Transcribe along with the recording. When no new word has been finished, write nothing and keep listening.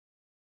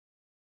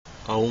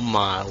Oh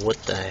my, what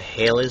the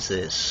hell is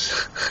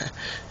this?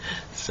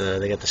 So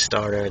they got the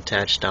starter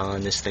attached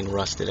on, this thing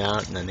rusted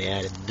out, and then they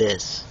added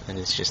this, and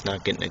it's just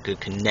not getting a good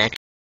connection.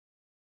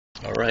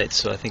 Alright,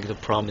 so I think the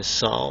problem is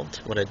solved.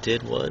 What I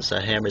did was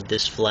I hammered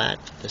this flat,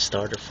 the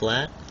starter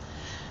flat.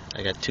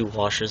 I got two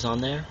washers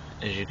on there,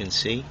 as you can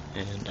see,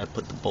 and I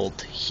put the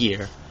bolt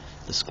here.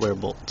 The square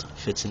bolt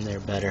fits in there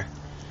better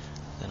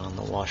than on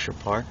the washer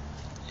part.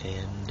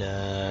 And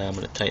I'm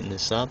going to tighten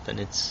this up, and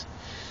it's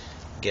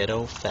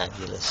ghetto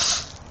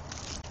fabulous.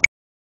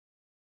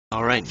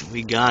 Alright,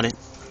 we got it.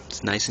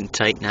 It's nice and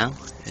tight now,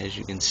 as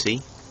you can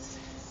see.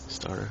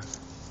 Starter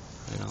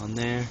right on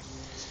there.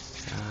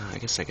 I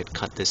guess I could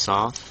cut this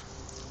off.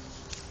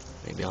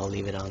 Maybe I'll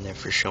leave it on there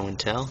for show and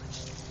tell.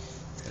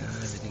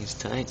 Everything is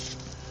tight.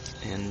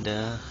 And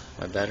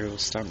my battery will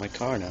start my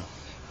car now.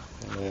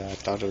 I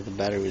thought the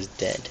battery was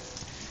dead.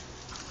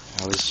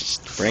 I was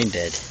just brain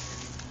dead.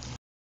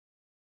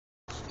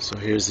 So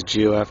here's the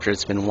Geo after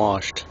it's been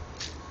washed.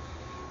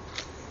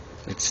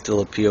 It's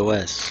still a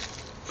POS.